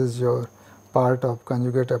and this is your part of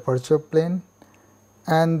conjugate aperture plane,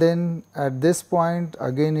 and then at this point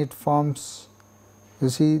again it forms, you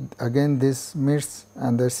see again this meets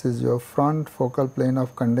and this is your front focal plane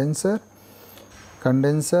of condenser,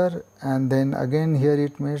 and then again here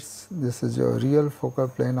it meets, this is your real focal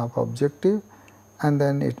plane of objective, and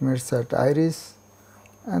then it meets at iris,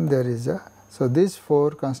 and there is a, so these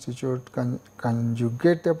four constitute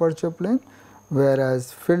conjugate aperture plane,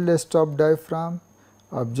 whereas field stop diaphragm,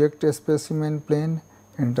 object specimen plane,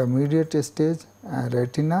 intermediate stage, and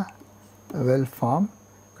retina, well formed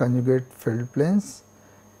conjugate filled planes.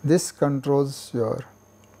 This controls your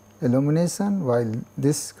illumination, while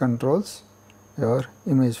this controls your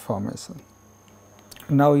image formation.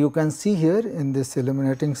 Now, you can see here in this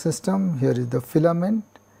illuminating system, here is the filament,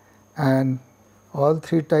 and all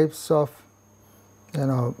three types of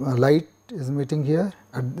light is meeting here.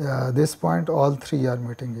 At this point, all three are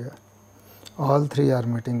meeting here. All three are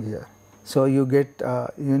meeting here. So, you get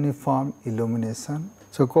uniform illumination.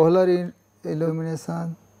 So, cochlear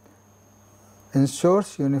illumination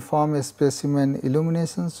ensures uniform specimen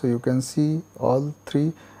illumination. So, you can see all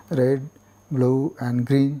three, red, blue and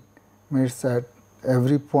green, meets at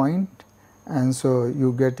every point, and so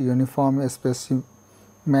you get uniform specimen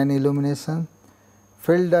illumination.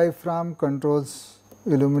 Field diaphragm controls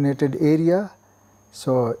illuminated area.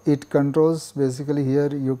 So, it controls basically here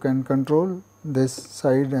you can control this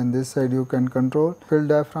side and this side you can control. Field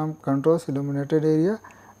diaphragm controls illuminated area,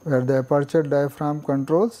 where the aperture diaphragm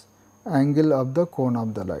controls angle of the cone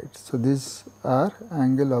of the light. So, these are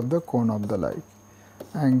angle of the cone of the light,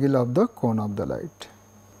 angle of the cone of the light.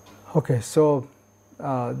 Okay, so,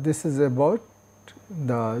 this is about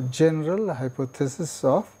the general hypothesis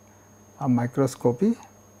of a microscopy.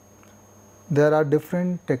 There are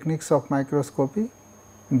different techniques of microscopy: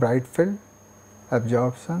 bright field,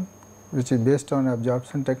 absorption, which is based on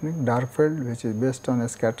absorption technique; dark field, which is based on a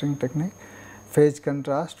scattering technique; phase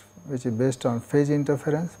contrast, which is based on phase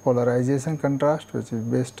interference; polarization contrast, which is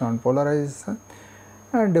based on polarization;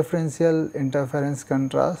 and differential interference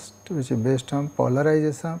contrast, which is based on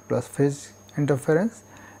polarization plus phase interference;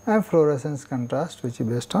 and fluorescence contrast, which is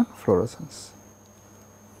based on fluorescence.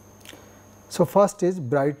 So, first is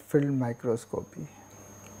bright field microscopy.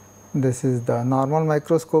 This is the normal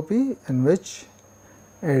microscopy, in which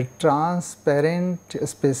a transparent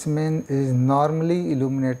specimen is normally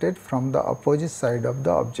illuminated from the opposite side of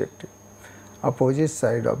the objective. Opposite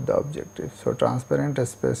side of the objective. So, transparent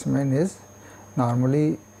specimen is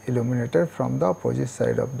normally illuminated from the opposite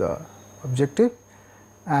side of the objective,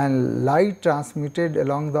 and light transmitted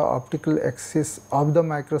along the optical axis of the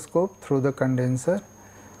microscope through the condenser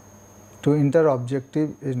to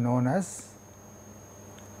inter-objective is known as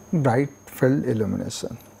bright field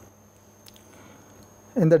illumination.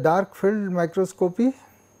 In the dark field microscopy,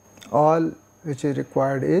 all which is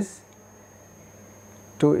required is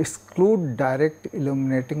to exclude direct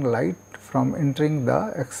illuminating light from entering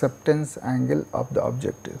the acceptance angle of the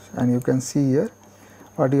objective. And you can see here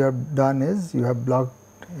what you have done is you have blocked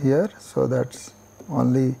here, so that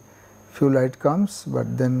only few light comes,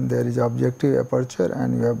 but then there is objective aperture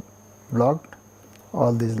and you have blocked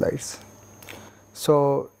all these lights.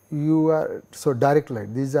 So, direct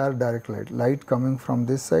light, these are direct light coming from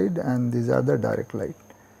this side, and these are the direct light.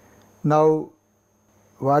 Now,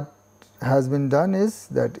 what has been done is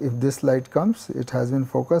that if this light comes, it has been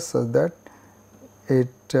focused such that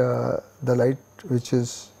the light which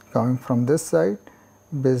is coming from this side,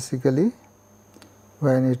 basically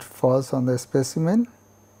when it falls on the specimen,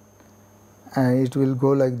 and it will go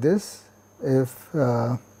like this if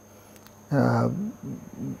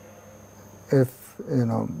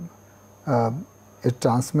it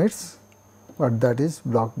transmits, but that is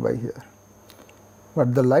blocked by here.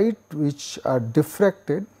 But the light which are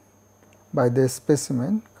diffracted by the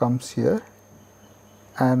specimen comes here,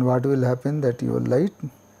 and what will happen that your light,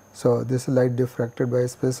 so this light diffracted by a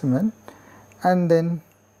specimen, and then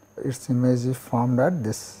its image is formed at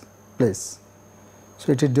this place.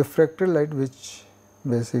 So, it is diffracted light, which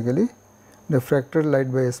basically diffracted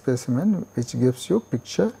light by a specimen, which gives you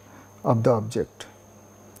picture of the object.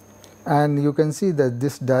 And you can see that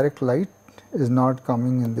this direct light is not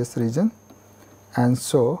coming in this region, and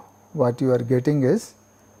so what you are getting is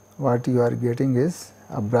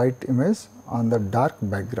a bright image on the dark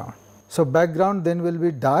background. So, background then will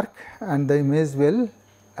be dark and the image will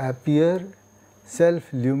appear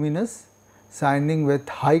self luminous, shining with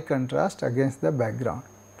high contrast against the background.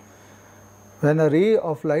 When a ray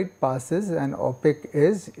of light passes an opaque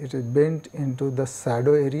edge, it is bent into the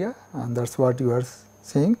shadow area, and that is what you are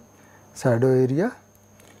seeing, shadow area.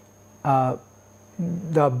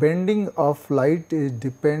 The bending of light is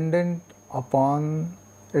dependent upon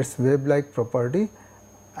its wave-like property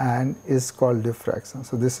and is called diffraction.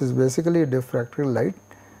 So, this is basically a diffracted light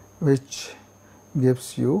which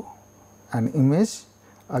gives you an image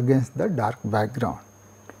against the dark background.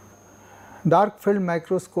 Dark field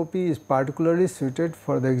microscopy is particularly suited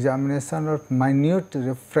for the examination of minute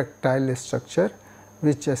refractile structure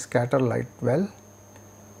which scatter light well.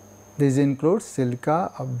 These include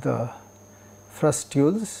silica of the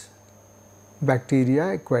frustules,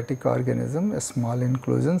 bacteria, aquatic organism, small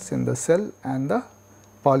inclusions in the cell and the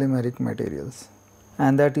polymeric materials.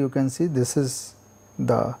 And that you can see, this is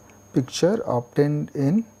the picture obtained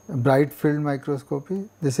in bright field microscopy.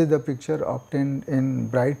 This is the picture obtained in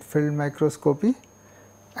bright field microscopy,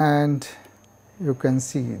 and you can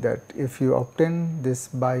see that if you obtain this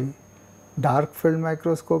by dark field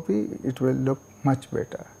microscopy, it will look much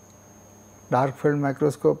better. Dark field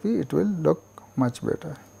microscopy, it will look much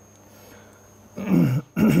better.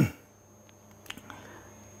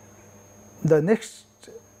 The next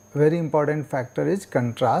very important factor is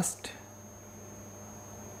contrast.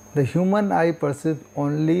 The human eye perceives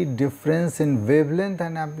only difference in wavelength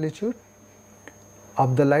and amplitude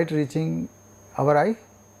of the light reaching our eye.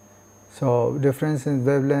 So, difference in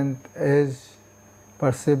wavelength is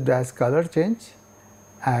perceived as color change,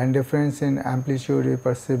 and difference in amplitude is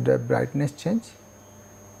perceived as brightness change.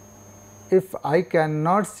 If I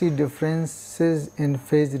cannot see differences in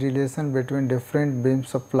phase relation between different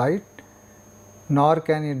beams of light, nor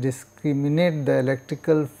can it discriminate the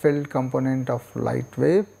electrical field component of light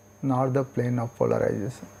wave, nor the plane of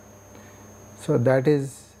polarization. So, that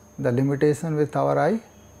is the limitation with our eye,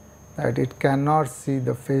 that it cannot see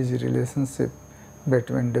the phase relationship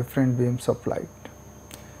between different beams of light.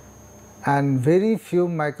 And very few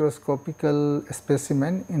microscopical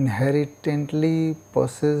specimens inherently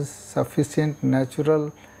possess sufficient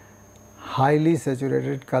natural highly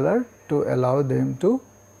saturated color to allow them to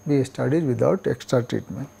be studied without extra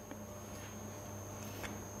treatment.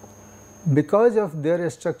 Because of their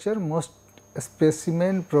structure, most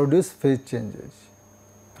specimens produce phase changes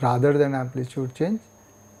rather than amplitude change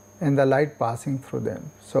in the light passing through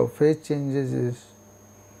them. So, phase changes is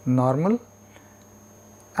normal,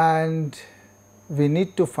 and we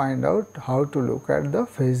need to find out how to look at the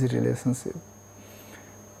phase relationship.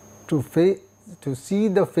 To see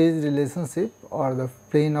the phase relationship or the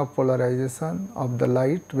plane of polarization of the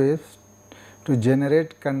light waves to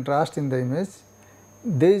generate contrast in the image,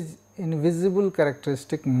 these invisible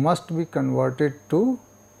characteristic must be converted to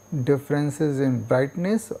differences in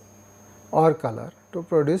brightness or color to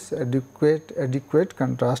produce adequate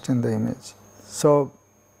contrast in the image. So,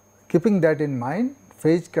 keeping that in mind,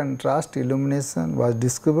 phase contrast illumination was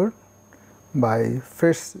discovered by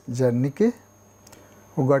Fritz Zernike,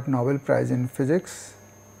 who got Nobel Prize in Physics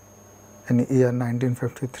in year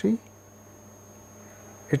 1953.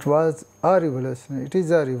 It is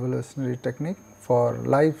a revolutionary technique for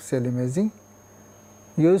live cell imaging,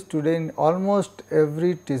 used today in almost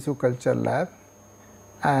every tissue culture lab,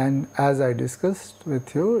 and as I discussed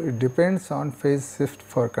with you, it depends on phase shift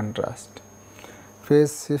for contrast.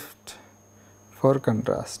 Phase shift for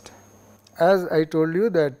contrast. As I told you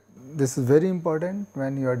that this is very important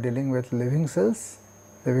when you are dealing with living cells.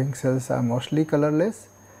 Living cells are mostly colorless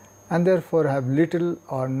and therefore have little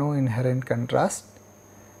or no inherent contrast.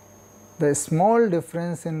 The small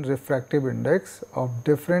difference in refractive index of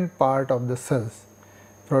different part of the cells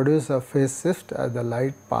produce a phase shift as the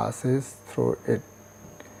light passes through it.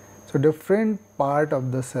 So, different part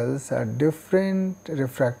of the cells have different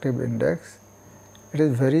refractive index. It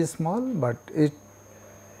is very small, but it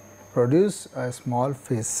produces a small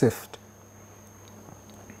phase shift.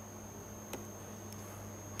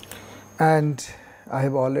 And I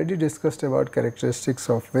have already discussed about characteristics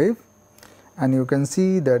of wave, and you can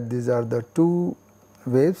see that these are the two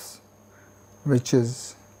waves which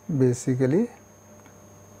is basically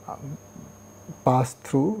pass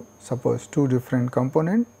through, suppose two different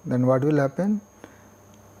component, then what will happen?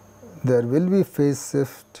 There will be phase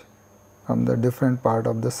shift from the different part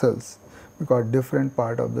of the cells, because different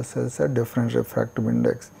part of the cells have different refractive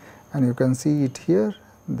index, and you can see it here.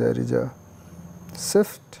 There is a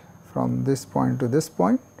shift from this point to this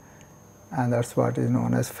point, and that is what is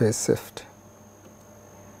known as phase shift.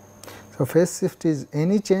 So, phase shift is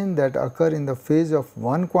any change that occur in the phase of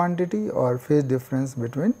one quantity or phase difference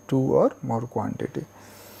between two or more quantity.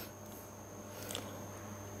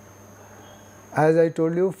 As I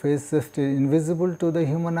told you, phase shift is invisible to the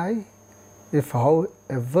human eye. If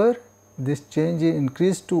however this change is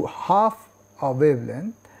increased to half a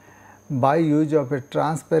wavelength by use of a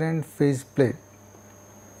transparent phase plate,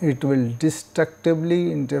 it will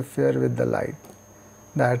destructively interfere with the light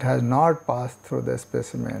that has not passed through the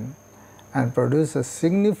specimen and produce a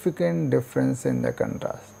significant difference in the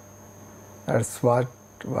contrast. That is what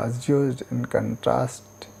was used in contrast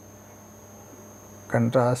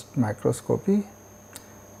microscopy.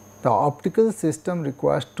 The optical system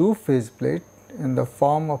requires two phase plates in the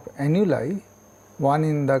form of annuli, one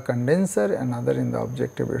in the condenser, another in the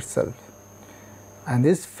objective itself. And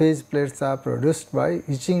these phase plates are produced by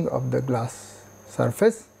etching of the glass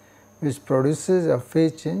surface which produces a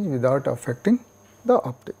phase change without affecting the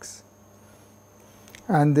optics.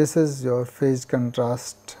 And this is your phase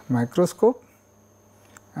contrast microscope,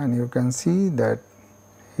 and you can see that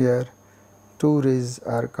here two rays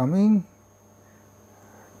are coming.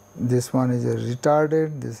 This one is a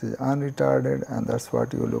retarded, this is unretarded, and that is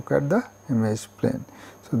what you look at the image plane.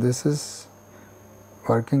 So, this is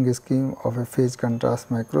working scheme of a phase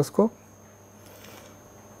contrast microscope.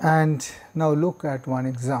 And now look at one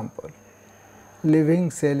example, living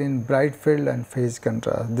cell in bright field and phase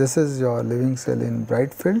contrast. This is your living cell in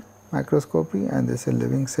bright field microscopy, and this is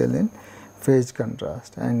living cell in phase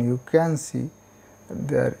contrast, and you can see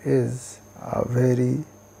there is a very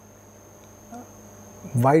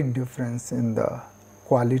wide difference in the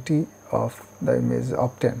quality of the image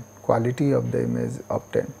obtained,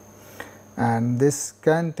 and this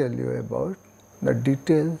can tell you about the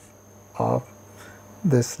details of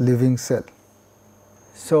this living cell.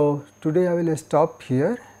 So, today I will stop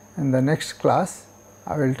here. In the next class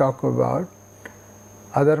I will talk about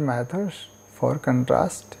other methods for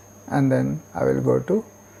contrast, and then I will go to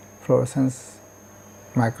fluorescence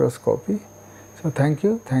microscopy. So, thank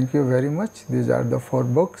you very much. These are the 4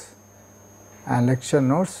 books and lecture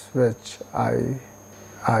notes which I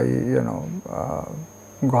have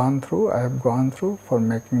gone through for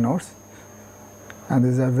making notes, and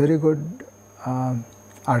these are very good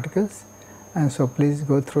articles, and so please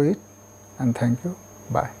go through it, and thank you.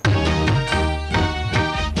 Bye.